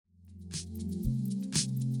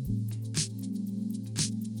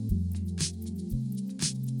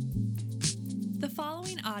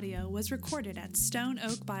following audio was recorded at Stone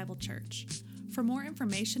Oak Bible Church. For more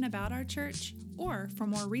information about our church or for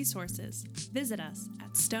more resources, visit us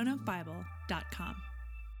at stoneoakbible.com.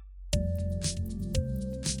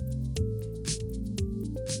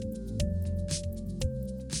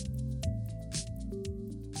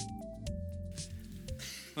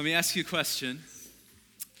 Let me ask you a question.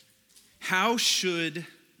 How should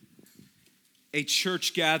a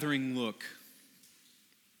church gathering look?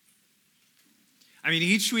 I mean,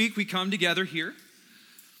 each week we come together here,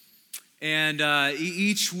 and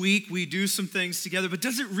each week we do some things together, but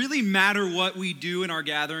does it really matter what we do in our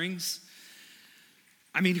gatherings?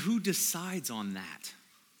 I mean, who decides on that?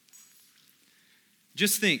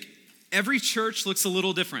 Just think, every church looks a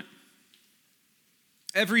little different.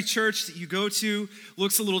 Every church that you go to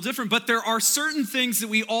looks a little different, but there are certain things that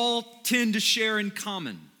we all tend to share in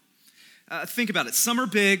common. Think about it. Some are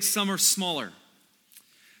big, some are smaller.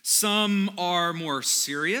 Some are more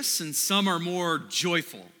serious, and some are more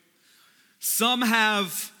joyful. Some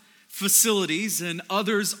have facilities, and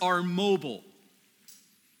others are mobile.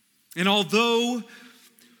 And although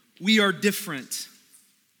we are different,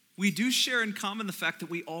 we do share in common the fact that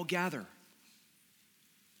we all gather.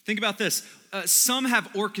 Think about this. Some have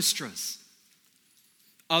orchestras.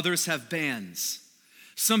 Others have bands.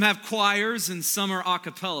 Some have choirs and some are a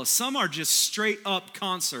cappella. Some are just straight up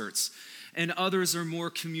concerts and others are more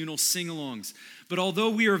communal sing-alongs. But although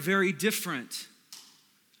we are very different,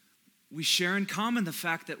 we share in common the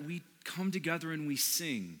fact that we come together and we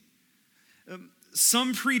sing.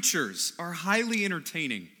 Some preachers are highly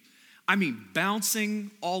entertaining. I mean,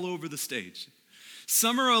 bouncing all over the stage.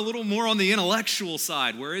 Some are a little more on the intellectual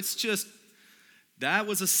side where it's just, that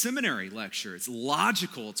was a seminary lecture. It's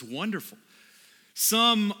logical, it's wonderful.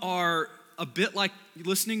 Some are a bit like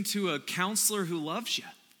listening to a counselor who loves you,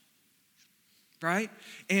 right?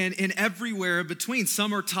 And everywhere in between.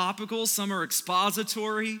 Some are topical, some are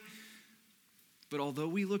expository. But although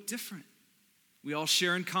we look different, we all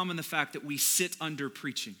share in common the fact that we sit under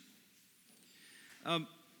preaching.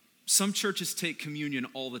 Some churches take communion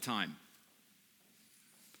all the time.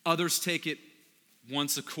 Others take it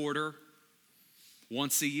once a quarter,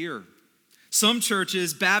 once a year. Some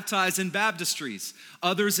churches baptize in baptistries,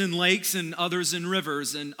 others in lakes and others in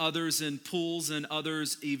rivers and others in pools and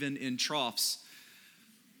others even in troughs.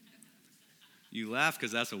 You laugh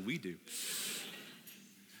because that's what we do.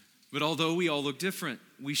 But although we all look different,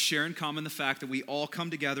 we share in common the fact that we all come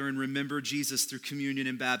together and remember Jesus through communion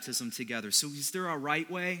and baptism together. So is there a right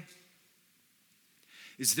way?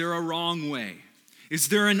 Is there a wrong way? Is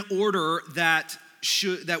there an order that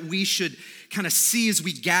we should kind of see as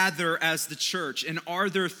we gather as the church? And are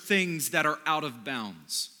there things that are out of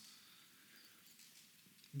bounds?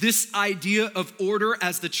 This idea of order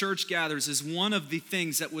as the church gathers is one of the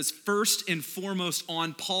things that was first and foremost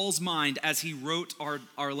on Paul's mind as he wrote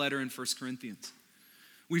our letter in 1 Corinthians.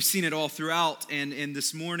 We've seen it all throughout, and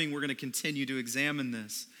this morning we're going to continue to examine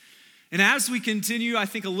this. And as we continue, I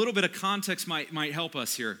think a little bit of context might help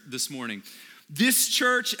us here this morning. This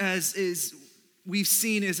church, as we've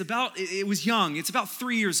seen, it was young. It's about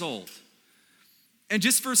 3 years old. And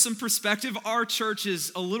just for some perspective, our church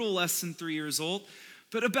is a little less than 3 years old,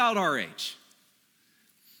 but about our age.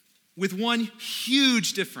 With one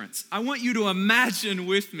huge difference. I want you to imagine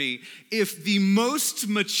with me if the most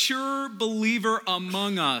mature believer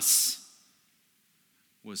among us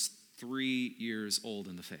was 3 years old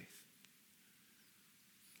in the faith.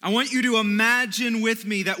 I want you to imagine with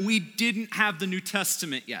me that we didn't have the New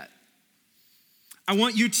Testament yet. I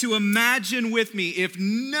want you to imagine with me if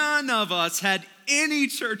none of us had any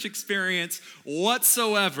church experience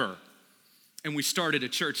whatsoever and we started a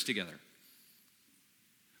church together.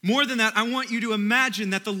 More than that, I want you to imagine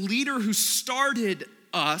that the leader who started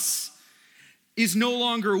us is no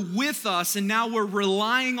longer with us and now we're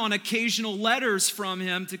relying on occasional letters from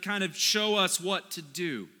him to kind of show us what to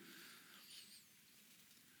do.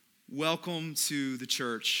 Welcome to the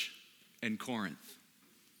church in Corinth.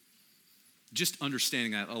 Just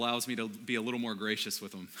understanding that allows me to be a little more gracious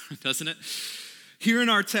with them, doesn't it? Here in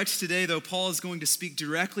our text today, though, Paul is going to speak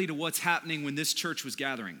directly to what's happening when this church was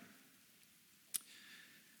gathering.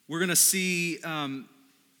 We're going to see,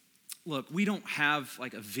 look, we don't have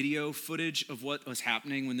like a video footage of what was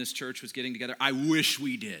happening when this church was getting together. I wish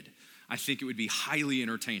we did. I think it would be highly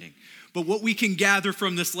entertaining. But what we can gather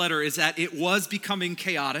from this letter is that it was becoming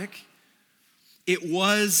chaotic. It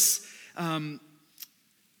was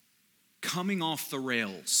coming off the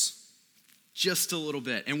rails just a little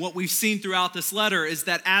bit. And what we've seen throughout this letter is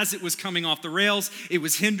that as it was coming off the rails, it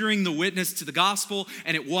was hindering the witness to the gospel,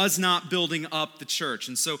 and it was not building up the church.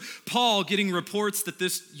 And so Paul, getting reports that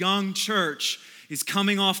this young church is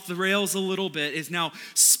coming off the rails a little bit, is now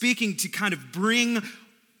speaking to kind of bring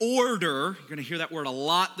order. You're going to hear that word a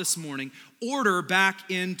lot this morning. Order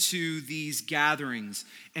back into these gatherings.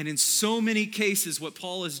 And in so many cases, what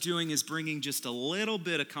Paul is doing is bringing just a little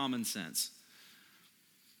bit of common sense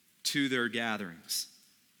to their gatherings.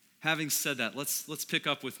 Having said that, let's pick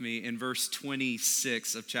up with me in verse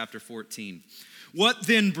 26 of chapter 14. What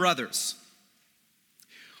then, brothers?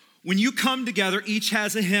 When you come together, each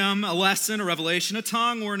has a hymn, a lesson, a revelation, a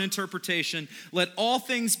tongue, or an interpretation. Let all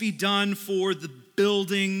things be done for the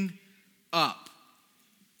building up.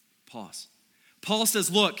 Pause. Paul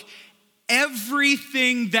says, look,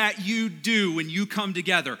 everything that you do when you come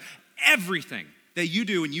together, everything that you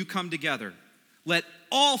do when you come together, let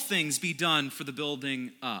all things be done for the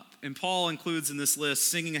building up. And Paul includes in this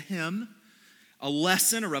list singing a hymn, a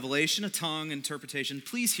lesson, a revelation, a tongue, interpretation.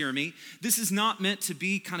 Please hear me. This is not meant to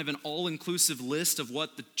be kind of an all-inclusive list of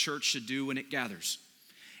what the church should do when it gathers.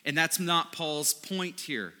 And that's not Paul's point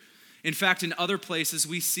here. In fact, in other places,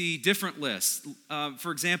 we see different lists.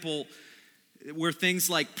 For example, where things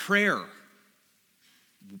like prayer,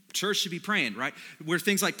 church should be praying, right? Where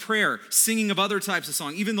things like prayer, singing of other types of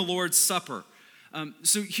song, even the Lord's Supper.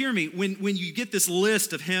 So hear me, when you get this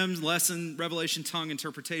list of hymns, lesson, revelation, tongue,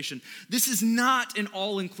 interpretation, this is not an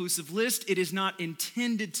all-inclusive list. It is not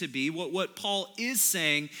intended to be. What Paul is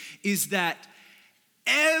saying is that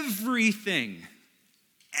everything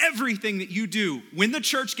that you do when the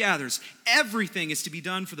church gathers, everything is to be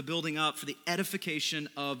done for the building up, for the edification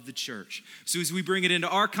of the church. So as we bring it into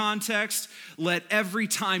our context, let every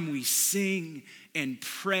time we sing and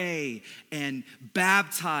pray and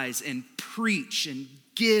baptize and preach and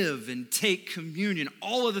give and take communion,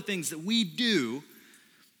 all of the things that we do,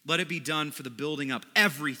 let it be done for the building up.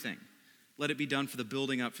 Everything. Let it be done for the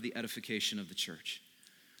building up, for the edification of the church.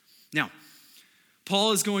 Now,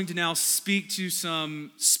 Paul is going to now speak to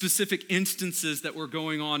some specific instances that were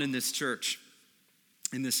going on in this church,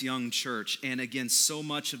 in this young church. And again, so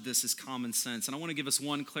much of this is common sense. And I want to give us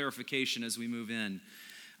one clarification as we move in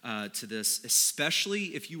to this, especially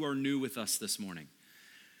if you are new with us this morning.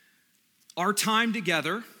 Our time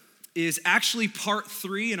together is actually part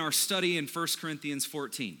 3 in our study in 1 Corinthians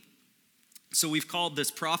 14. So we've called this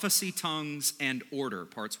Prophecy, Tongues, and Order,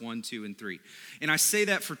 parts 1, 2, and 3. And I say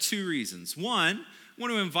that for 2 reasons. One, I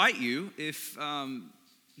want to invite you, if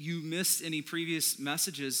you missed any previous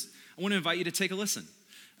messages, I want to invite you to take a listen.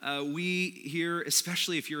 We here,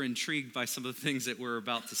 especially if you're intrigued by some of the things that we're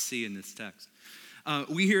about to see in this text,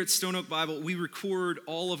 we here at Stone Oak Bible, we record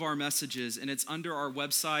all of our messages, and it's under our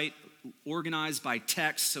website, organized by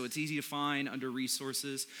text, so it's easy to find under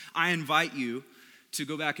resources. I invite you to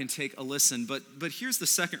go back and take a listen. But here's the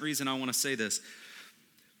second reason I want to say this.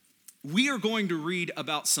 We are going to read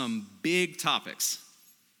about some big topics.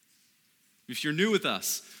 If you're new with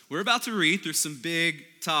us, we're about to read through some big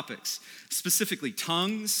topics, specifically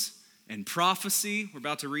tongues and prophecy. We're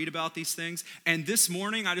about to read about these things. And this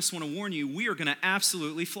morning, I just want to warn you, we are going to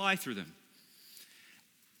absolutely fly through them.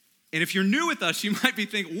 And if you're new with us, you might be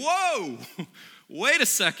thinking, whoa, wait a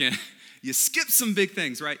second. You skipped some big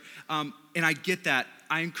things, right? And I get that.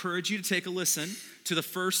 I encourage you to take a listen to the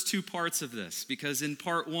first 2 parts of this, because in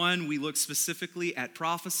part 1, we look specifically at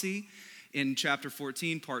prophecy. In chapter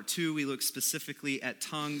 14, part 2, we look specifically at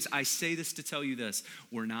tongues. I say this to tell you this,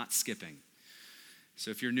 we're not skipping.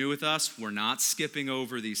 So if you're new with us, we're not skipping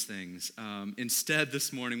over these things. Instead,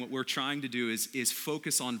 this morning, what we're trying to do is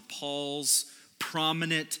focus on Paul's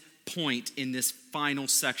prominent point in this final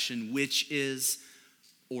section, which is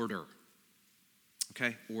order.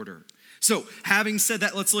 Okay, order. So, having said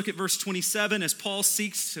that, let's look at verse 27 as Paul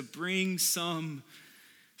seeks to bring some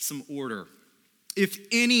order. If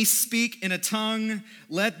any speak in a tongue,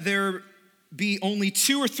 let there be only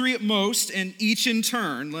 2 or 3 at most, and each in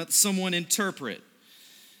turn let someone interpret.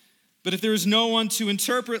 But if there is no one to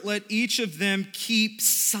interpret, let each of them keep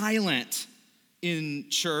silent in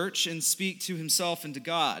church and speak to himself and to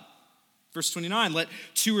God. Verse 29, let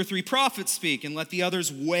 2 or 3 prophets speak, and let the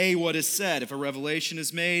others weigh what is said. If a revelation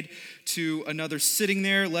is made to another sitting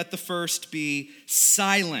there, let the first be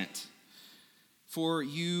silent. For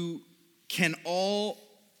you can all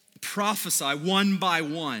prophesy one by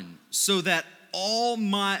one, so that all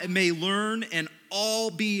may learn and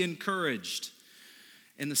all be encouraged.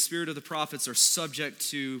 And the spirit of the prophets are subject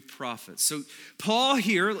to prophets. So Paul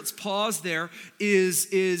here, let's pause there,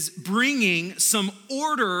 is bringing some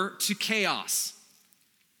order to chaos.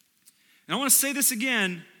 And I want to say this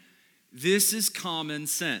again. This is common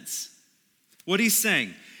sense. What he's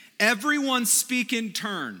saying, everyone speak in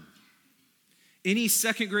turn. Any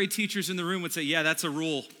second grade teachers in the room would say, yeah, that's a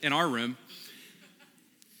rule in our room.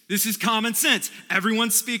 This is common sense.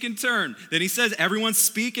 Everyone speak in turn. Then he says, everyone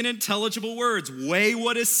speak in intelligible words. Weigh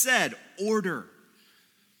what is said. Order.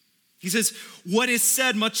 He says, what is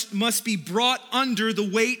said must be brought under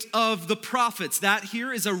the weight of the prophets. That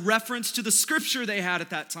here is a reference to the scripture they had at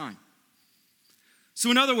that time.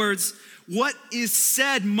 So in other words, what is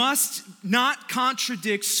said must not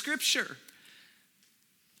contradict scripture.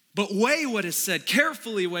 But weigh what is said,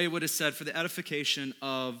 carefully weigh what is said for the edification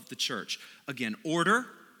of the church. Again, order.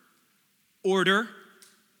 Order,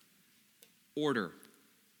 order.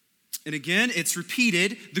 And again, it's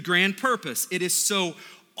repeated, the grand purpose. It is so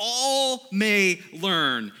all may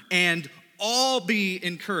learn and all be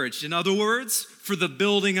encouraged. In other words, for the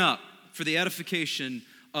building up, for the edification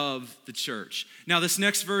of the church. Now, this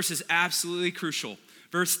next verse is absolutely crucial.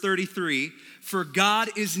 Verse 33, for God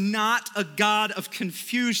is not a God of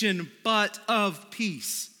confusion, but of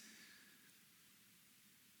peace.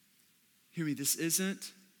 Hear me, this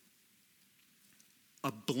isn't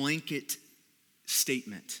a blanket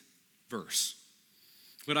statement verse.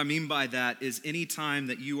 What I mean by that is any time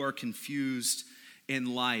that you are confused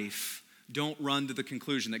in life, don't run to the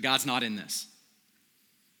conclusion that God's not in this.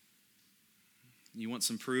 You want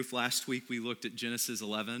some proof? Last week we looked at Genesis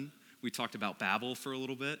 11. We talked about Babel for a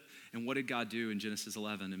little bit. And what did God do in Genesis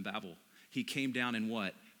 11 in Babel? He came down and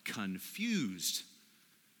what? Confused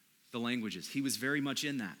the languages. He was very much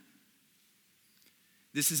in that.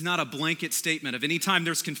 This is not a blanket statement of any time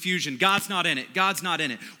there's confusion, God's not in it, God's not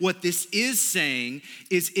in it. What this is saying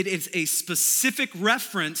is it is a specific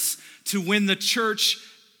reference to when the church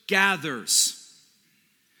gathers.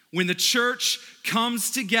 When the church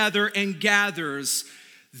comes together and gathers,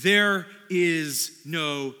 there is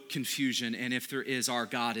no confusion. And if there is, our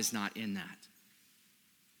God is not in that.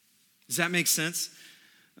 Does that make sense?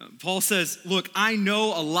 Paul says, look, I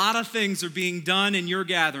know a lot of things are being done in your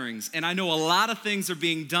gatherings, and I know a lot of things are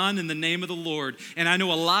being done in the name of the Lord, and I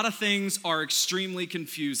know a lot of things are extremely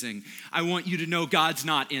confusing. I want you to know God's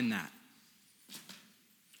not in that.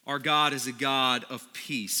 Our God is a God of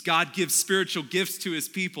peace. God gives spiritual gifts to his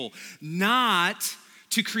people, not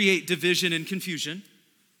to create division and confusion,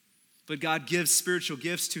 but God gives spiritual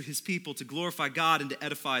gifts to his people to glorify God and to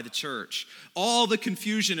edify the church. All the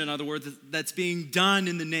confusion, in other words, that's being done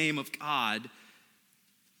in the name of God,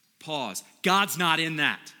 pause. God's not in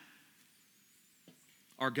that.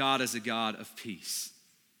 Our God is a God of peace.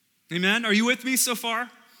 Amen? Are you with me so far?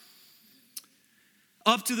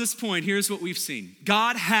 Up to this point, here's what we've seen.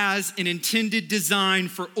 God has an intended design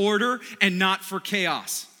for order and not for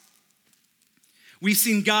chaos. We've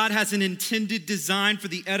seen God has an intended design for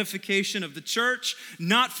the edification of the church,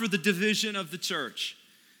 not for the division of the church.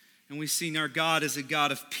 And we've seen our God as a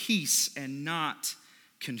God of peace and not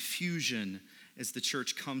confusion as the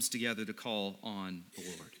church comes together to call on the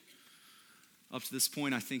Lord. Up to this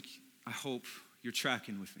point, I hope you're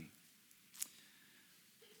tracking with me.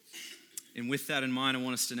 And with that in mind, I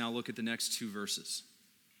want us to now look at the next two verses.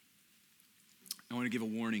 I want to give a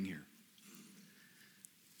warning here.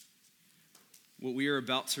 What we are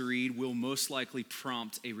about to read will most likely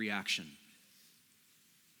prompt a reaction.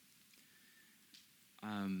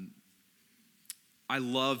 I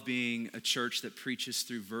love being a church that preaches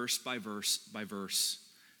through verse by verse by verse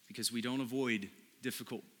because we don't avoid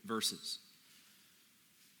difficult verses.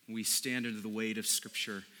 We stand under the weight of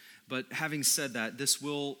Scripture. But having said that, this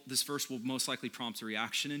verse will most likely prompt a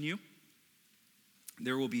reaction in you.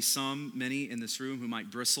 There will be many in this room who might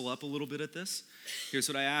bristle up a little bit at this. Here's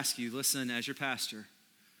what I ask you. Listen, as your pastor,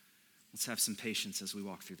 let's have some patience as we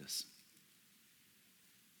walk through this.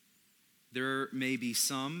 There may be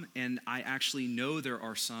some, and I actually know there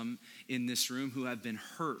are some in this room who have been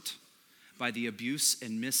hurt by the abuse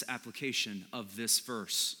and misapplication of this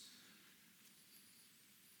verse.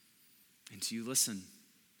 And to you, listen,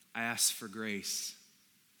 I ask for grace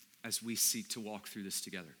as we seek to walk through this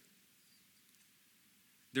together.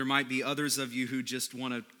 There might be others of you who just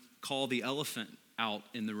want to call the elephant out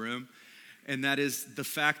in the room, and that is the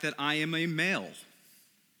fact that I am a male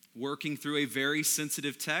working through a very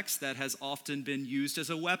sensitive text that has often been used as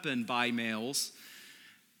a weapon by males.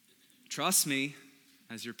 Trust me,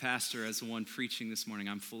 as your pastor, as the one preaching this morning,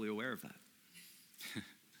 I'm fully aware of that.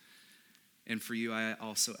 And for you, I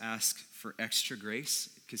also ask for extra grace,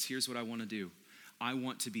 because here's what I want to do. I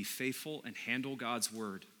want to be faithful and handle God's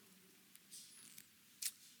word.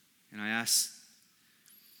 And I ask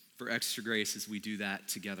for extra grace as we do that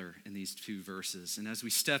together in these two verses. And as we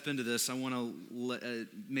step into this, I want to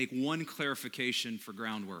make one clarification for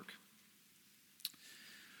groundwork.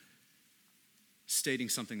 Stating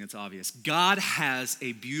something that's obvious. God has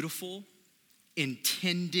a beautiful,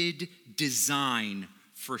 intended design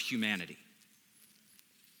for humanity.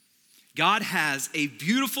 God has a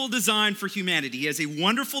beautiful design for humanity. He has a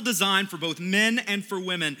wonderful design for both men and for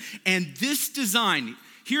women. And this design,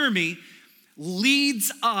 hear me,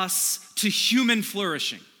 leads us to human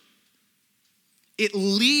flourishing.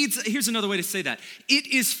 Here's another way to say that. It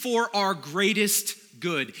is for our greatest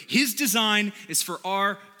good. His design is for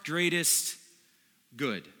our greatest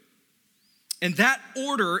good. And that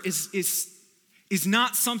order is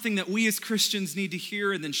not something that we as Christians need to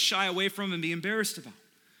hear and then shy away from and be embarrassed about.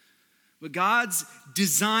 But God's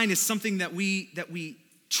design is something that we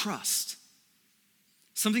trust,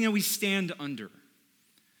 something that we stand under.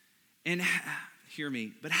 And hear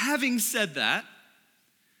me, but having said that,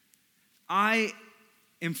 I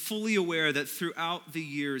am fully aware that throughout the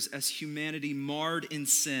years, as humanity marred in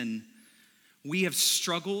sin, we have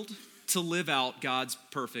struggled to live out God's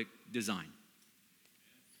perfect design.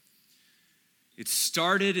 It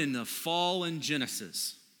started in the fall in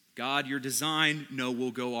Genesis. God, your design, no,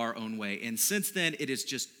 we'll go our own way. And since then, it has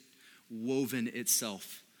just woven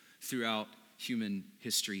itself throughout human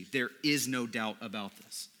history. There is no doubt about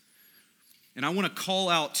this. And I want to call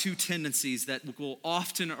out two tendencies that will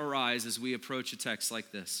often arise as we approach a text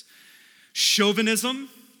like this: chauvinism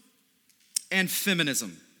and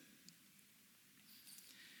feminism.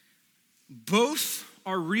 Both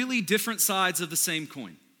are really different sides of the same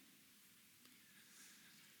coin.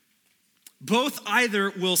 Both either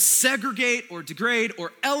will segregate or degrade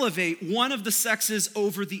or elevate one of the sexes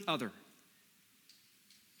over the other.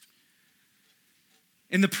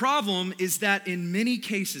 And the problem is that in many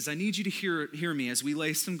cases, I need you to hear me as we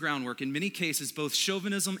lay some groundwork. In many cases, both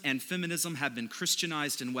chauvinism and feminism have been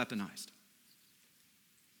Christianized and weaponized.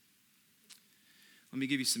 Let me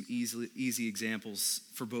give you some easy examples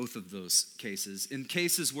for both of those cases. In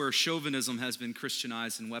cases where chauvinism has been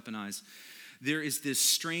Christianized and weaponized, there is this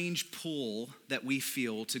strange pull that we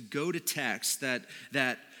feel to go to texts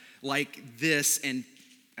that like this, and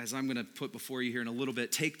as I'm going to put before you here in a little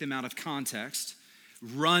bit, take them out of context,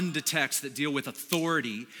 run to texts that deal with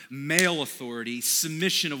authority, male authority,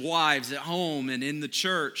 submission of wives at home and in the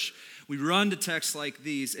church. We run to texts like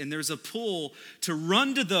these, and there's a pull to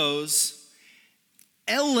run to those,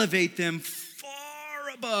 elevate them far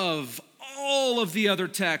above all of the other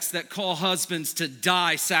texts that call husbands to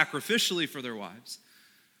die sacrificially for their wives.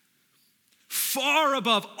 Far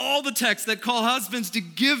above all the texts that call husbands to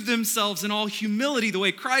give themselves in all humility the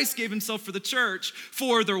way Christ gave himself for the church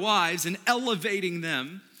for their wives and elevating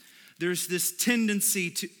them. There's this tendency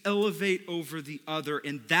to elevate over the other,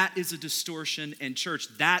 and that is a distortion, and church,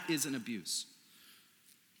 that is an abuse.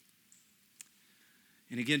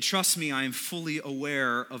 And again, trust me, I am fully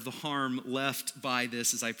aware of the harm left by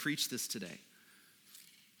this as I preach this today.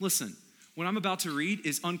 Listen, what I'm about to read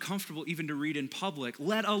is uncomfortable even to read in public,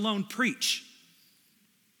 let alone preach.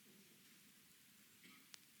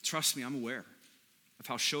 Trust me, I'm aware of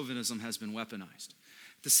how chauvinism has been weaponized.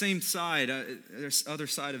 The same side, there's other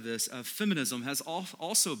side of this, feminism has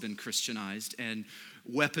also been Christianized and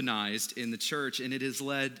weaponized in the church, and it has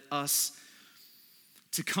led us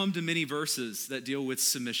to come to many verses that deal with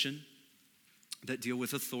submission, that deal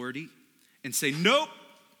with authority, and say, nope,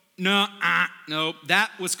 that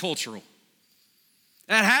was cultural.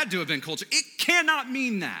 That had to have been cultural. It cannot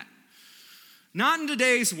mean that. Not in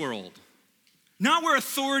today's world. Not where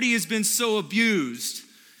authority has been so abused.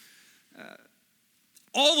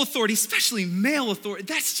 All authority, especially male authority,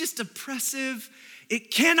 that's just oppressive.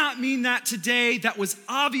 It cannot mean that today. That was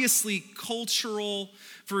obviously cultural.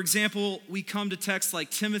 For example, we come to texts like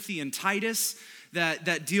Timothy and Titus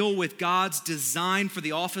that deal with God's design for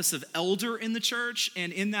the office of elder in the church.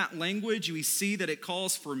 And in that language, we see that it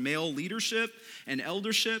calls for male leadership and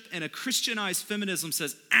eldership. And a Christianized feminism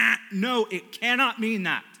says, no, it cannot mean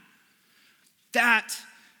that. That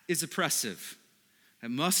is oppressive. It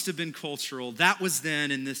must have been cultural. That was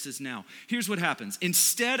then, and this is now. Here's what happens.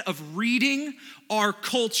 Instead of reading our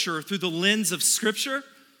culture through the lens of Scripture,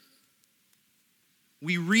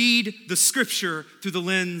 we read the Scripture through the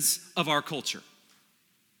lens of our culture.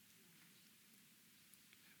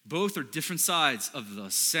 Both are different sides of the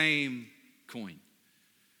same coin.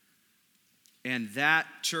 And that,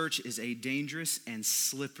 church, is a dangerous and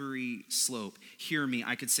slippery slope. Hear me,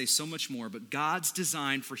 I could say so much more, but God's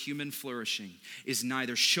design for human flourishing is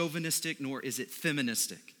neither chauvinistic nor is it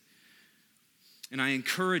feministic. And I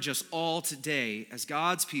encourage us all today as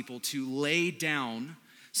God's people to lay down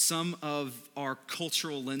some of our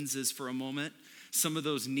cultural lenses for a moment, some of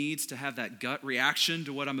those needs to have that gut reaction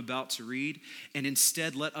to what I'm about to read, and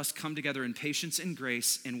instead let us come together in patience and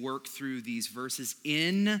grace and work through these verses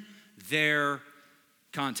in their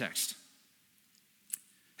context.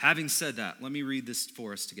 Having said that, let me read this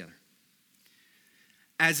for us together.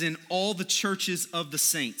 as in all the churches of the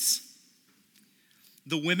saints.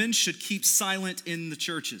 The women should keep silent in the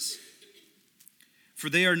churches, for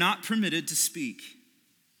they are not permitted to speak,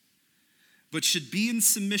 but should be in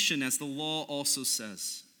submission, as the law also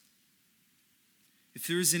says. If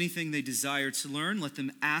there is anything they desire to learn, let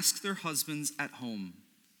them ask their husbands at home,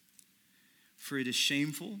 for it is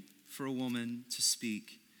shameful for a woman to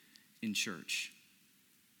speak in church.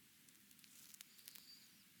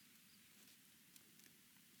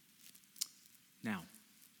 Now,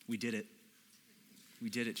 we did it. We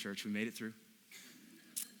did it, church. We made it through.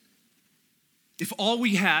 If all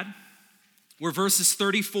we had were verses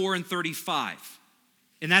 34 and 35,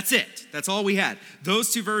 and that's it, that's all we had,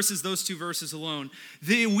 those two verses alone,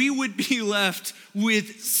 then we would be left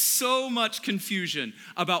with so much confusion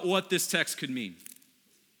about what this text could mean.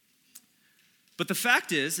 But the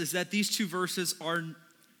fact is that these two verses are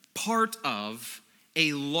part of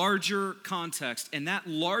a larger context, and that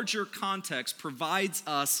larger context provides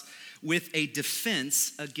us with a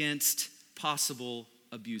defense against possible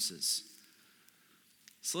abuses.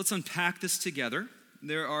 So let's unpack this together.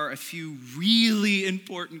 There are a few really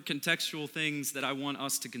important contextual things that I want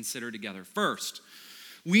us to consider together. First,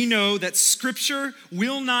 we know that Scripture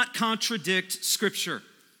will not contradict Scripture.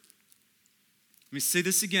 Let me say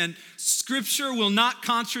this again. Scripture will not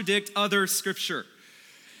contradict other Scripture.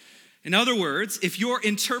 In other words, if your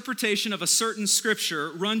interpretation of a certain Scripture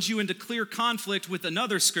runs you into clear conflict with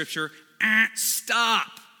another Scripture,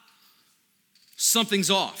 stop. Something's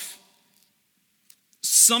off.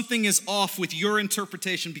 Something is off with your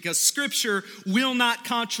interpretation, because Scripture will not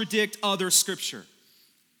contradict other Scripture.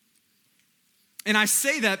 And I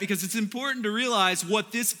say that because it's important to realize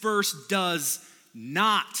what this verse does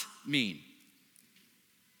not mean.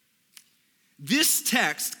 This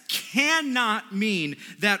text cannot mean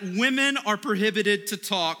that women are prohibited to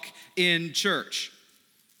talk in church.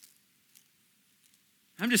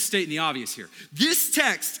 I'm just stating the obvious here. This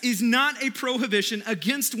text is not a prohibition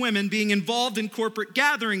against women being involved in corporate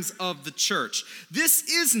gatherings of the church. This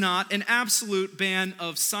is not an absolute ban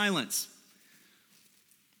of silence.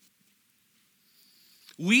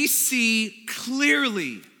 We see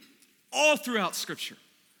clearly all throughout Scripture.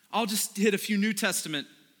 I'll just hit a few New Testament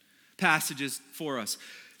passages for us.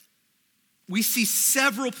 We see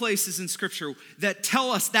several places in Scripture that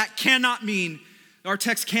tell us that cannot mean, our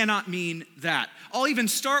text cannot mean that. I'll even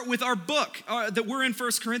start with our book that we're in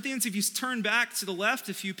 1 Corinthians. If you turn back to the left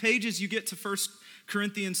a few pages, you get to 1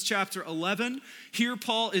 Corinthians chapter 11. Here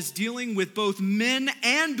Paul is dealing with both men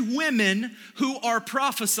and women who are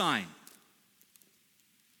prophesying.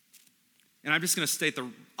 And I'm just going to state the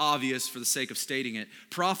obvious for the sake of stating it.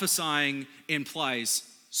 Prophesying implies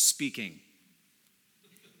speaking.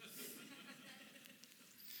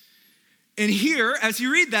 And here, as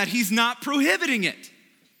you read that, he's not prohibiting it.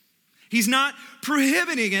 He's not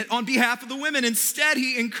prohibiting it on behalf of the women. Instead,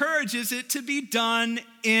 he encourages it to be done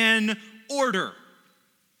in order.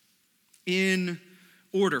 In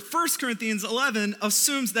order. 1 Corinthians 11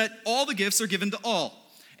 assumes that all the gifts are given to all,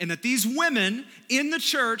 and that these women in the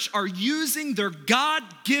church are using their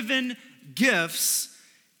God-given gifts,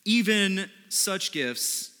 even such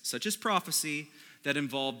gifts, such as prophecy, that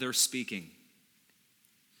involve their speaking.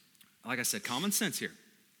 Like I said, common sense here.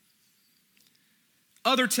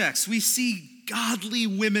 Other texts, we see godly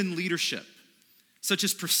women leadership, such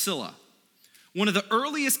as Priscilla, one of the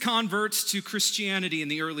earliest converts to Christianity in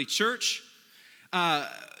the early church,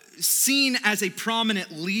 seen as a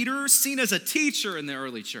prominent leader, seen as a teacher in the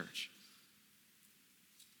early church.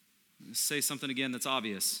 Let's say something again that's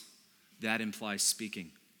obvious. That implies speaking.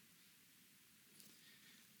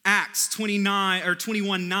 Acts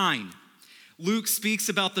 21:9. Luke speaks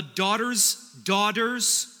about the daughters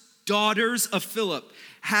of Philip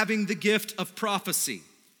having the gift of prophecy.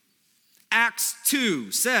 Acts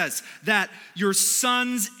 2 says that your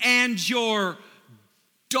sons and your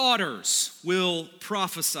daughters will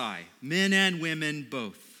prophesy, men and women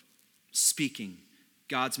both, speaking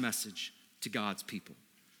God's message to God's people.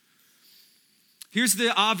 Here's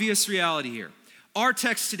the obvious reality here. Our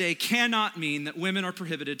text today cannot mean that women are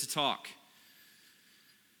prohibited to talk.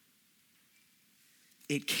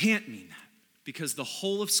 It can't mean that, because the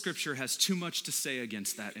whole of Scripture has too much to say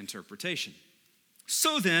against that interpretation.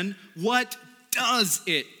 So then, what does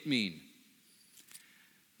it mean?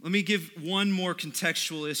 Let me give one more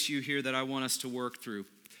contextual issue here that I want us to work through.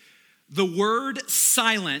 The word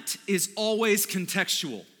silent is always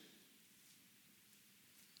contextual.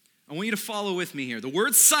 I want you to follow with me here. The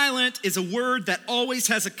word silent is a word that always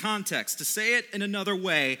has a context. To say it in another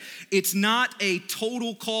way, it's not a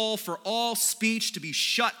total call for all speech to be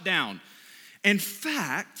shut down. In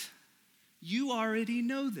fact, You already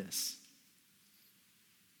know this.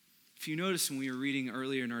 If you notice when we were reading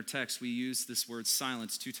earlier in our text, we used this word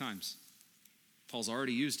silence 2 times. Paul's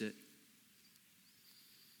already used it.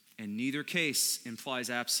 And neither case implies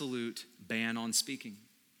absolute ban on speaking.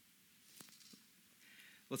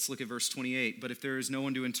 Let's look at verse 28. But if there is no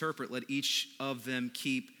one to interpret, let each of them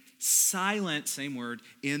keep silent, same word,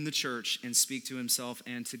 in the church and speak to himself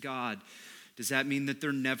and to God. Does that mean that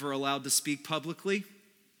they're never allowed to speak publicly?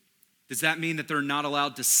 Does that mean that they're not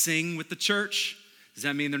allowed to sing with the church? Does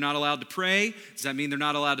that mean they're not allowed to pray? Does that mean they're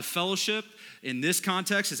not allowed to fellowship? In this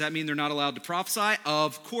context, does that mean they're not allowed to prophesy?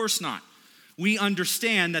 Of course not. We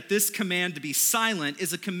understand that this command to be silent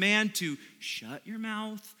is a command to shut your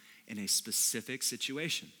mouth in a specific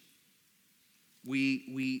situation.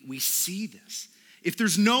 We see this. If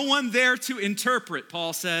there's no one there to interpret,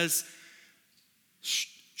 Paul says, shh,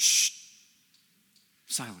 shh,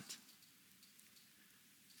 silent.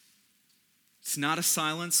 It's not a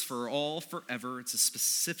silence for all forever. It's a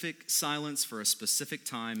specific silence for a specific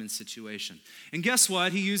time and situation. And guess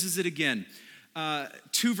what? He uses it again.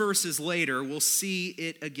 2 verses later, we'll see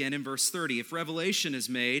it again in verse 30. If revelation is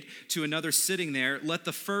made to another sitting there, let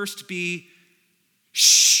the first be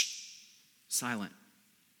shh, silent.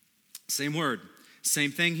 Same word,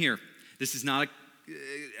 same thing here. This is not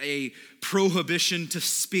a prohibition to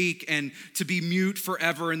speak and to be mute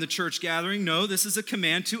forever in the church gathering. No, this is a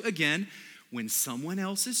command to, again, when someone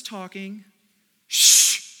else is talking,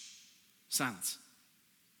 shh, silence.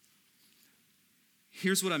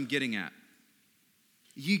 Here's what I'm getting at.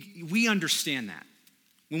 We understand that.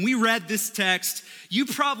 When we read this text, you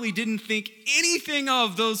probably didn't think anything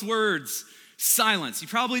of those words, silence. You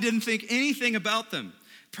probably didn't think anything about them.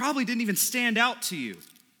 Probably didn't even stand out to you.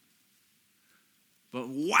 But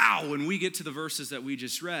wow, when we get to the verses that we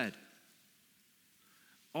just read,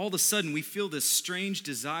 all of a sudden we feel this strange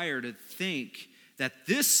desire to think that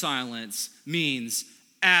this silence means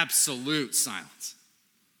absolute silence.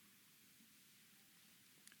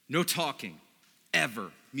 No talking,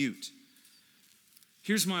 ever, mute.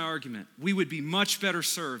 Here's my argument. We would be much better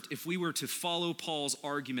served if we were to follow Paul's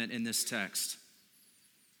argument in this text.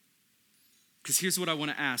 Because here's what I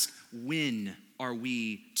want to ask. When are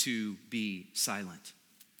we to be silent?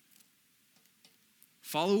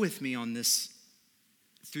 Follow with me on this,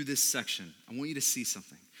 through this section. I want you to see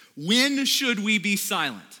something. When should we be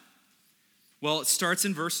silent? Well, it starts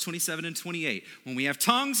in verse 27 and 28. When we have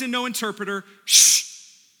tongues and no interpreter, shh.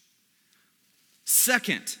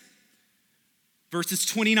 Second, verses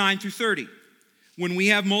 29 through 30. When we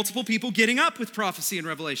have multiple people getting up with prophecy and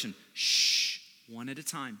revelation, shh, one at a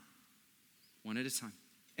time. One at a time.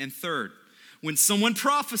 And third, when someone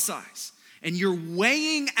prophesies and you're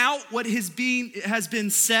weighing out what has been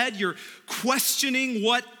said, you're questioning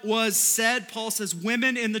what was said, Paul says,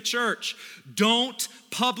 women in the church, don't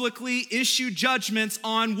publicly issue judgments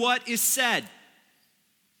on what is said.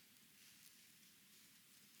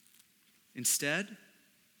 Instead,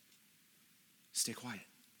 stay quiet.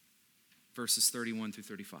 Verses 31 through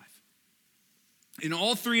 35. In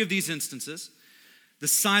all 3 of these instances, the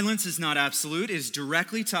silence is not absolute. It is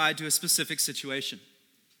directly tied to a specific situation.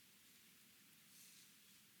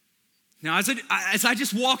 Now, as I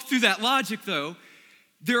just walk through that logic, though,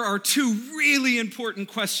 there are 2 really important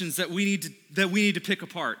questions that we need to pick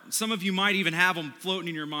apart. Some of you might even have them floating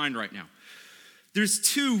in your mind right now. There's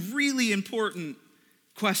 2 really important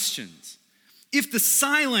questions. If the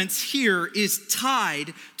silence here is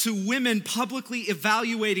tied to women publicly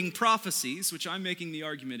evaluating prophecies, which I'm making the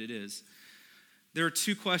argument it is, there are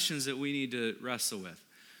 2 questions that we need to wrestle with.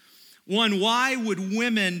 One, why would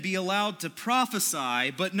women be allowed to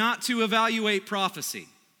prophesy but not to evaluate prophecy?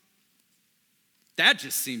 That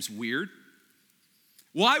just seems weird.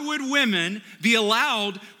 Why would women be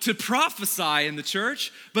allowed to prophesy in the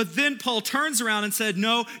church, but then Paul turns around and said,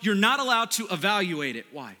 no, you're not allowed to evaluate it?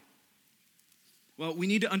 Why? Well, we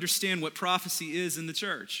need to understand what prophecy is in the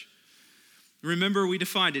church. Remember, we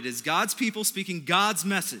defined it as God's people speaking God's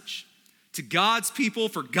message to God's people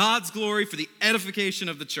for God's glory, for the edification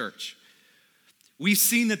of the church. We've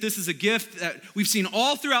seen that this is a gift that we've seen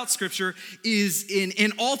all throughout Scripture, is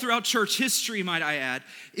in all throughout church history, might I add,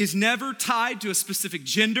 is never tied to a specific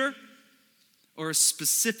gender or a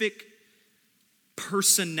specific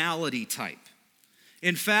personality type.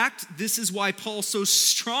 In fact, this is why Paul so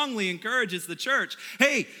strongly encourages the church.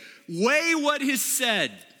 Hey, weigh what is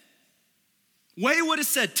said. Weigh what is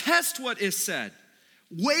said. Test what is said.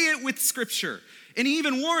 Weigh it with Scripture. And he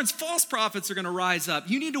even warns false prophets are going to rise up.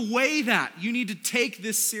 You need to weigh that. You need to take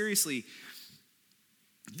this seriously.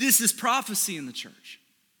 This is prophecy in the church.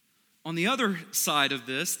 On the other side of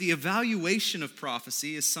this, the evaluation of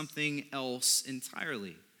prophecy is something else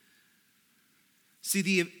entirely. See,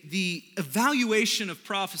 the evaluation of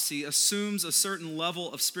prophecy assumes a certain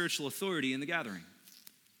level of spiritual authority in the gathering.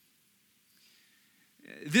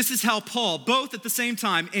 This is how Paul, both at the same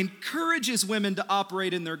time, encourages women to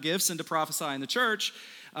operate in their gifts and to prophesy in the church.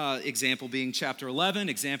 Example being chapter 11,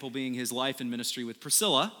 example being his life and ministry with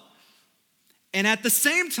Priscilla. And at the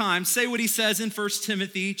same time, say what he says in 1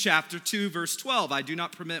 Timothy chapter 2, verse 12. I do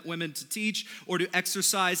not permit women to teach or to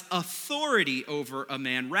exercise authority over a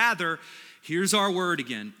man. Rather, here's our word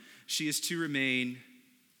again. She is to remain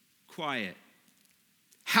quiet.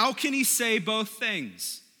 How can he say both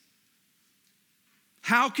things?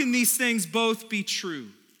 How can these things both be true?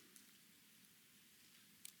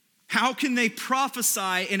 How can they prophesy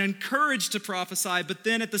and encourage to prophesy, but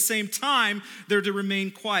then at the same time, they're to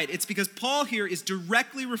remain quiet? It's because Paul here is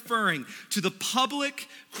directly referring to the public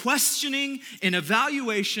questioning and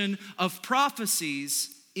evaluation of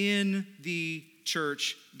prophecies in the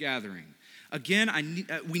church gathering. Again,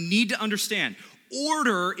 we need to understand,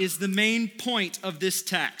 order is the main point of this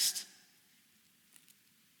text.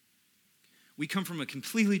 We come from a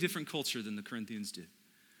completely different culture than the Corinthians did.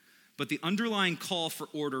 But the underlying call for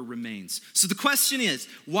order remains. So the question is,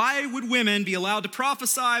 why would women be allowed to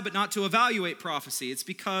prophesy but not to evaluate prophecy? It's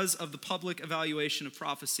because of the public evaluation of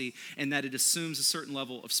prophecy and that it assumes a certain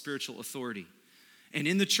level of spiritual authority. And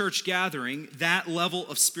in the church gathering, that level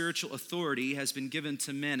of spiritual authority has been given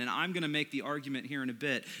to men. And I'm going to make the argument here in a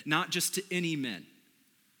bit, not just to any men,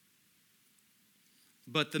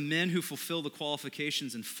 but the men who fulfill the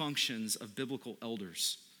qualifications and functions of biblical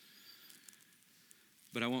elders.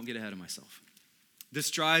 But I won't get ahead of myself.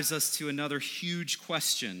 This drives us to another huge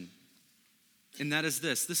question, and that is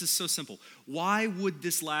this. This is so simple. Why would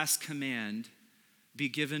this last command be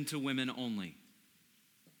given to women only?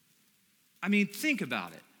 I mean, think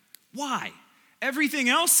about it. Why? Everything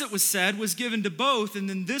else that was said was given to both, and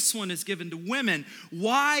then this one is given to women.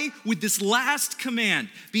 Why would this last command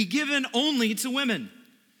be given only to women?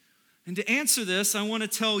 And to answer this, I want to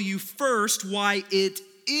tell you first why it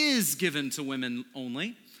is given to women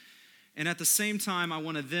only. And at the same time, I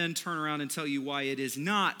want to then turn around and tell you why it is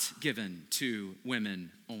not given to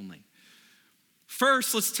women only.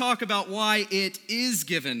 First, let's talk about why it is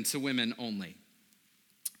given to women only.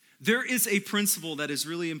 There is a principle that is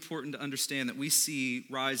really important to understand that we see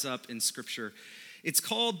rise up in Scripture. It's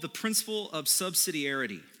called the principle of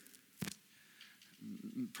subsidiarity.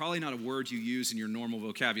 Probably not a word you use in your normal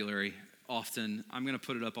vocabulary often. I'm going to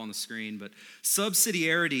put it up on the screen, but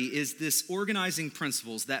subsidiarity is this organizing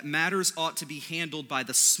principles that matters ought to be handled by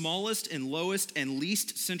the smallest and lowest and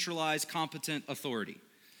least centralized competent authority.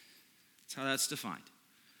 That's how that's defined.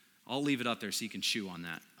 I'll leave it up there so you can chew on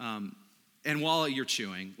that. And while you're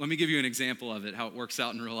chewing, let me give you an example of it, how it works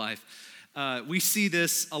out in real life. We see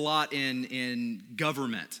this a lot in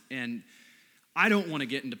government, and I don't want to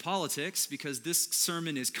get into politics because this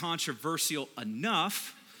sermon is controversial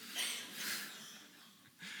enough.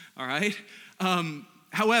 All right?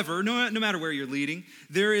 However, no matter where you're leading,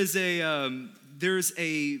 there's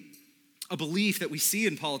a belief that we see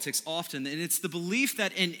in politics often, and it's the belief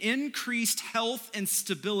that an increased health and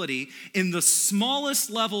stability in the smallest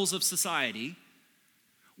levels of society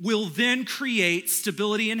will then create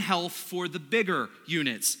stability and health for the bigger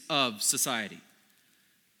units of society.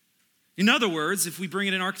 In other words, if we bring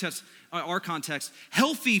it in our context,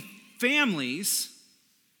 healthy families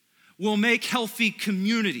will make healthy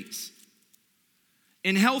communities.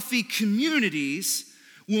 And healthy communities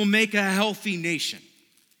will make a healthy nation.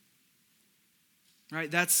 Right?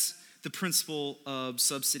 That's the principle of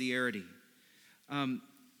subsidiarity.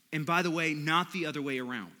 And by the way, not the other way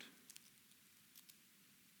around.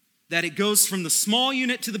 That it goes from the small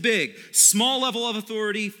unit to the big. Small level of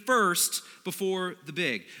authority first before the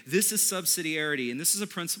big. This is subsidiarity, and this is a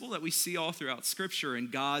principle that we see all throughout Scripture in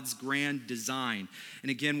God's grand design. And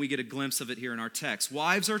again, we get a glimpse of it here in our text.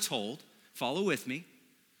 Wives are told, follow with me,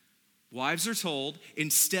 wives are told,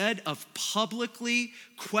 instead of publicly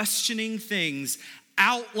questioning things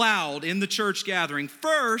out loud in the church gathering,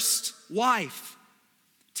 first, wife,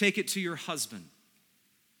 take it to your husband.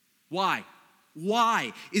 Why?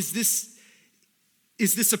 Why? Is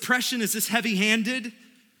this oppression? Is this heavy-handed?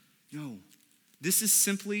 No. This is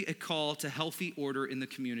simply a call to healthy order in the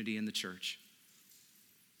community, in the church.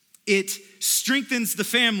 It strengthens the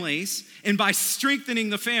families, and by strengthening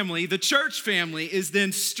the family, the church family is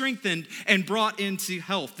then strengthened and brought into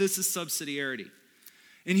health. This is subsidiarity.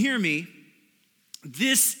 And hear me,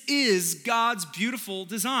 this is God's beautiful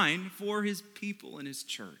design for his people and his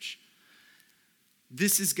church.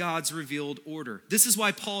 This is God's revealed order. This is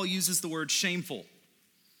why Paul uses the word shameful.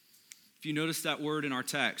 If you notice that word in our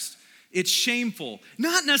text, it's shameful,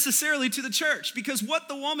 not necessarily to the church, because what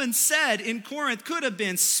the woman said in Corinth could have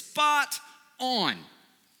been spot on.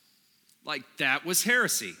 Like, that was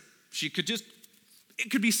heresy. It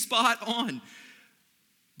could be spot on.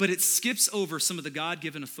 But it skips over some of the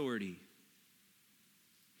God-given authority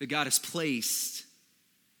that God has placed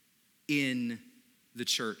in the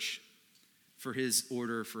church for his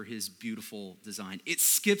order, for his beautiful design. It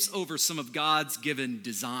skips over some of God's given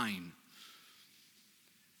design.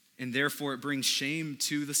 And therefore, it brings shame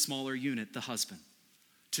to the smaller unit, the husband,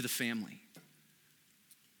 to the family.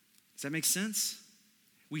 Does that make sense?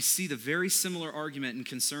 We see the very similar argument and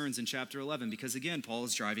concerns in chapter 11 because, again, Paul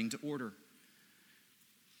is driving to order.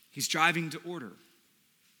 He's driving to order.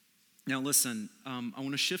 Now, listen, I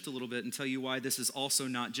want to shift a little bit and tell you why this is also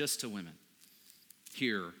not just to women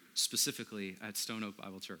here, specifically at Stone Oak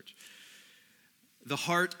Bible Church. The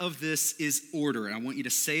heart of this is order, and I want you to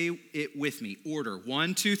say it with me. Order.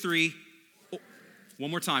 1, 2, 3.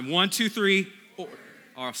 One more time. 1, 2, 3. Order.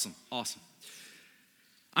 Awesome.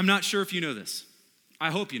 I'm not sure if you know this.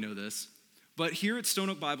 I hope you know this. But here at Stone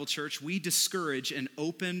Oak Bible Church, we discourage an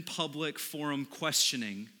open public forum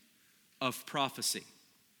questioning of prophecy.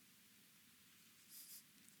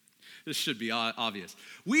 This should be obvious.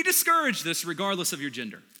 We discourage this regardless of your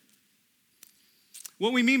gender.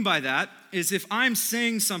 What we mean by that is if I'm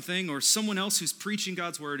saying something or someone else who's preaching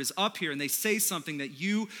God's word is up here and they say something that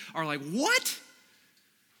you are like, what?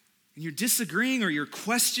 And you're disagreeing or you're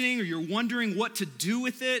questioning or you're wondering what to do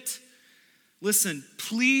with it. Listen,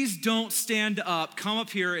 please don't stand up, come up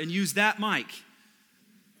here and use that mic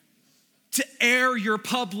to air your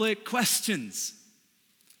public questions.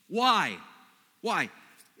 Why?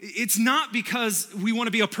 It's not because we want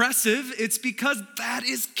to be oppressive. It's because that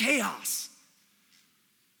is chaos.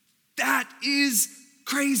 That is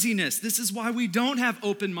craziness. This is why we don't have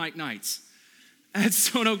open mic nights at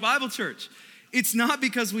Stone Oak Bible Church. It's not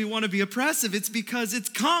because we want to be oppressive. It's because it's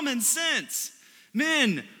common sense.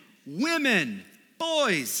 Men, women,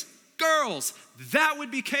 boys, girls, that would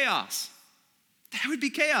be chaos. That would be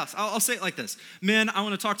chaos. I'll say it like this. Men, I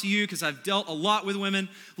want to talk to you because I've dealt a lot with women.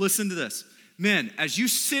 Listen to this. Men, as you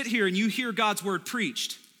sit here and you hear God's word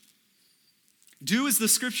preached, do as the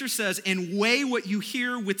scripture says and weigh what you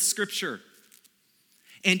hear with scripture.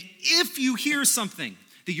 And if you hear something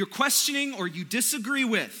that you're questioning or you disagree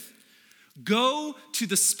with, go to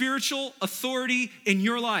the spiritual authority in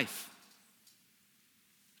your life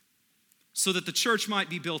so that the church might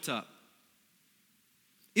be built up.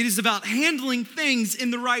 It is about handling things in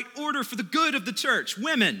the right order for the good of the church.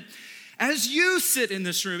 Women, as you sit in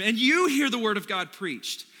this room and you hear the word of God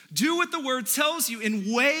preached, do what the word tells you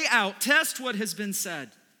and weigh out, test what has been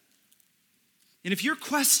said. And if you're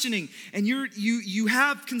questioning and you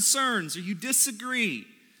have concerns or you disagree,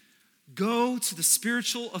 go to the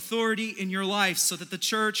spiritual authority in your life so that the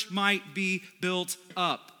church might be built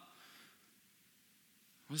up.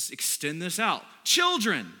 Let's extend this out.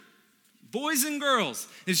 Children, boys and girls,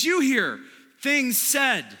 as you hear things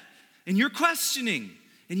said and you're questioning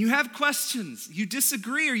and you have questions, you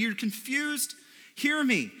disagree or you're confused, hear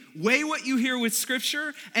me. Weigh what you hear with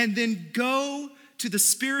scripture and then go to the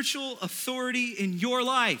spiritual authority in your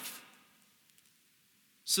life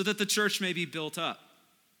so that the church may be built up.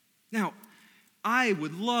 Now, I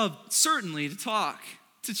would love certainly to talk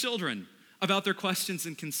to children about their questions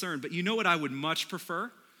and concern, but you know what I would much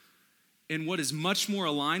prefer? And what is much more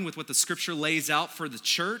aligned with what the scripture lays out for the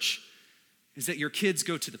church is that your kids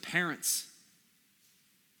go to the parents.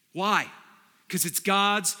 Why? Because it's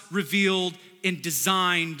God's revealed and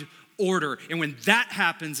designed order. And when that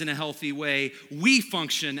happens in a healthy way, we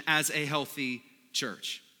function as a healthy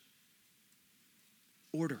church.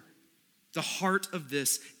 Order. The heart of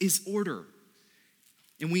this is order.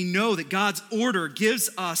 And we know that God's order gives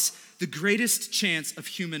us the greatest chance of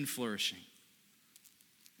human flourishing.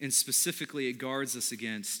 And specifically, it guards us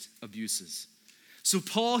against abuses. So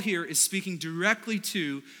Paul here is speaking directly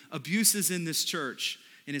to abuses in this church.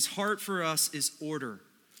 And his heart for us is order.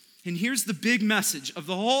 And here's the big message of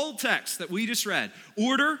the whole text that we just read.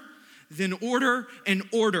 Order, then order, and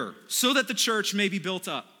order, so that the church may be built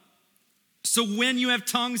up. So when you have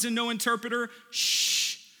tongues and no interpreter,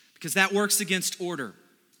 shh, because that works against order.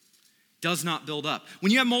 Does not build up.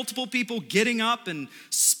 When you have multiple people getting up and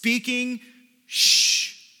speaking,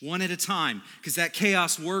 shh, one at a time, because that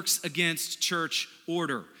chaos works against church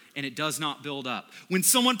order. And it does not build up. When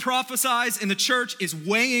someone prophesies and the church is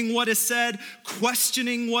weighing what is said,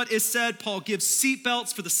 questioning what is said, Paul gives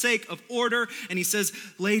seatbelts for the sake of order. And he says,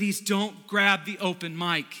 ladies, don't grab the open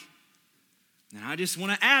mic. And I just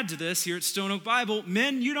want to add to this here at Stone Oak Bible,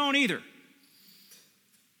 men, you don't either.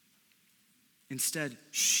 Instead,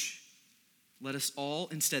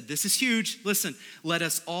 this is huge, listen, let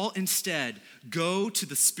us all instead go to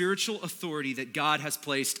the spiritual authority that God has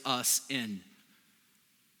placed us in.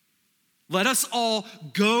 Let us all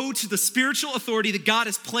go to the spiritual authority that God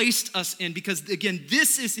has placed us in, because again,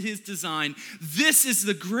 this is his design. This is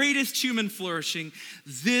the greatest human flourishing.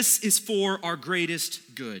 This is for our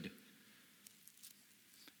greatest good.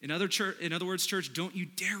 In other words, church, don't you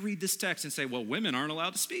dare read this text and say, well, women aren't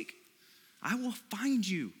allowed to speak. I will find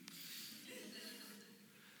you.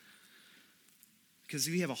 Because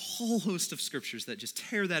we have a whole host of scriptures that just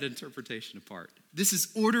tear that interpretation apart. This is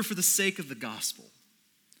order for the sake of the gospel.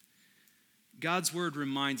 God's word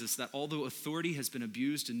reminds us that although authority has been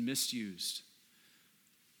abused and misused,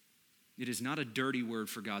 it is not a dirty word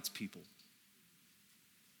for God's people.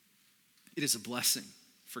 It is a blessing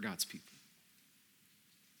for God's people.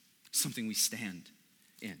 Something we stand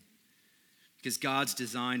in. Because God's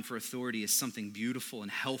design for authority is something beautiful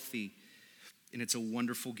and healthy, and it's a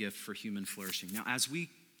wonderful gift for human flourishing. Now, as we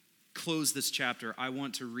close this chapter, I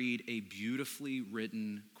want to read a beautifully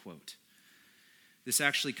written quote. This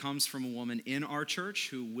actually comes from a woman in our church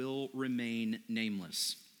who will remain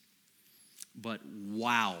nameless. But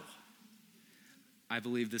wow, I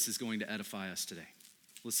believe this is going to edify us today.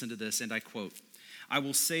 Listen to this, and I quote, "I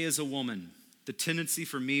will say as a woman, the tendency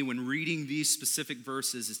for me when reading these specific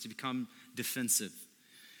verses is to become defensive.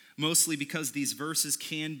 Mostly because these verses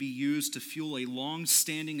can be used to fuel a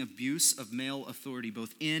long-standing abuse of male authority,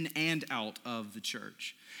 both in and out of the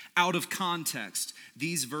church. Out of context,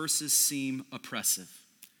 these verses seem oppressive,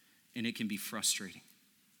 and it can be frustrating.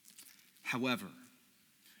 However,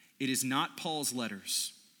 it is not Paul's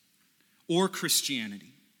letters or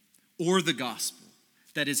Christianity or the gospel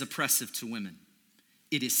that is oppressive to women.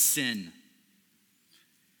 It is sin.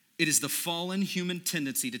 It is the fallen human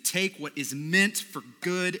tendency to take what is meant for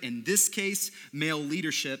good, in this case, male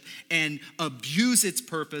leadership, and abuse its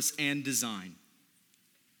purpose and design."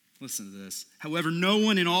 Listen to this. "However, no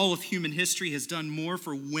one in all of human history has done more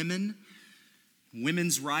for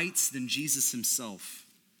women's rights than Jesus himself.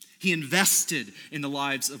 He invested in the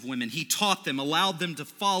lives of women. He taught them, allowed them to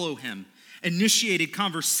follow him, initiated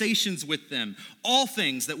conversations with them, all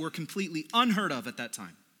things that were completely unheard of at that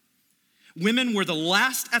time. Women were the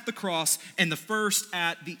last at the cross and the first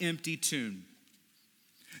at the empty tomb.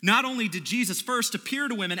 Not only did Jesus first appear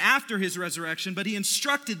to women after his resurrection, but he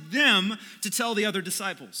instructed them to tell the other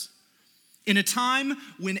disciples. In a time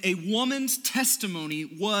when a woman's testimony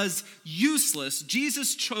was useless,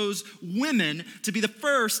 Jesus chose women to be the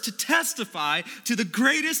first to testify to the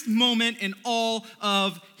greatest moment in all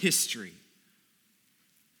of history."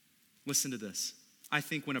 Listen to this. I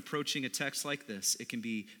think when approaching a text like this, it can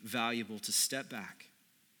be valuable to step back,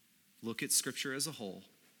 look at Scripture as a whole,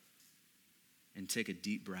 and take a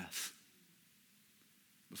deep breath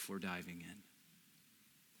before diving in.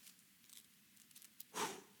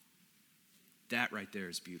 Whew. That right there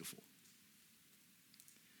is beautiful.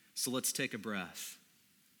 So let's take a breath,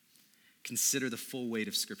 consider the full weight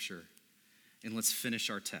of Scripture, and let's finish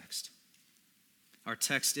our text. Our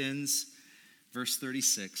text ends, verse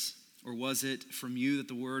 36. "Or was it from you that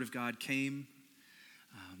the word of God came?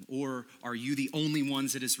 Or are you the only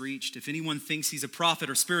ones it has reached? If anyone thinks he's a prophet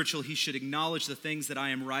or spiritual, he should acknowledge the things that I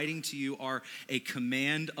am writing to you are a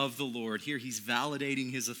command of the Lord." Here he's validating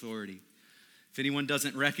his authority. If anyone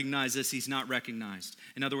doesn't recognize this, he's not recognized.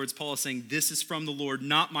 In other words, Paul is saying, this is from the Lord,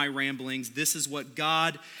 not my ramblings. This is what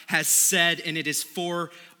God has said, and it is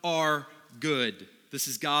for our good. This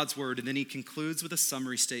is God's word. And then he concludes with a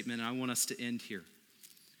summary statement, and I want us to end here.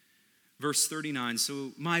 Verse 39,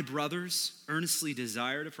 "So my brothers earnestly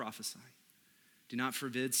desire to prophesy. Do not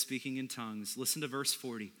forbid speaking in tongues." Listen to verse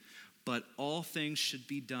 40. "But all things should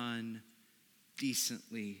be done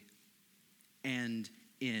decently and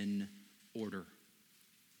in order."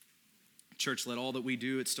 Church, let all that we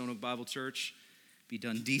do at Stone Oak Bible Church be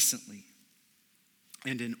done decently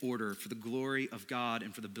and in order for the glory of God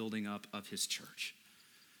and for the building up of his church.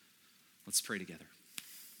 Let's pray together.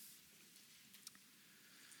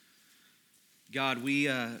 God,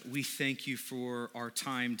 we thank you for our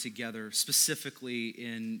time together, specifically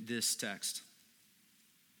in this text.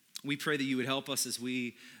 We pray that you would help us as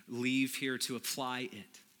we leave here to apply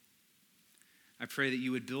it. I pray that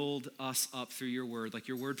you would build us up through your word, like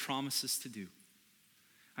your word promises to do.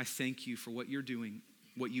 I thank you for what you're doing,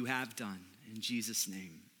 what you have done. In Jesus'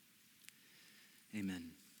 name,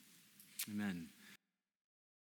 amen. Amen.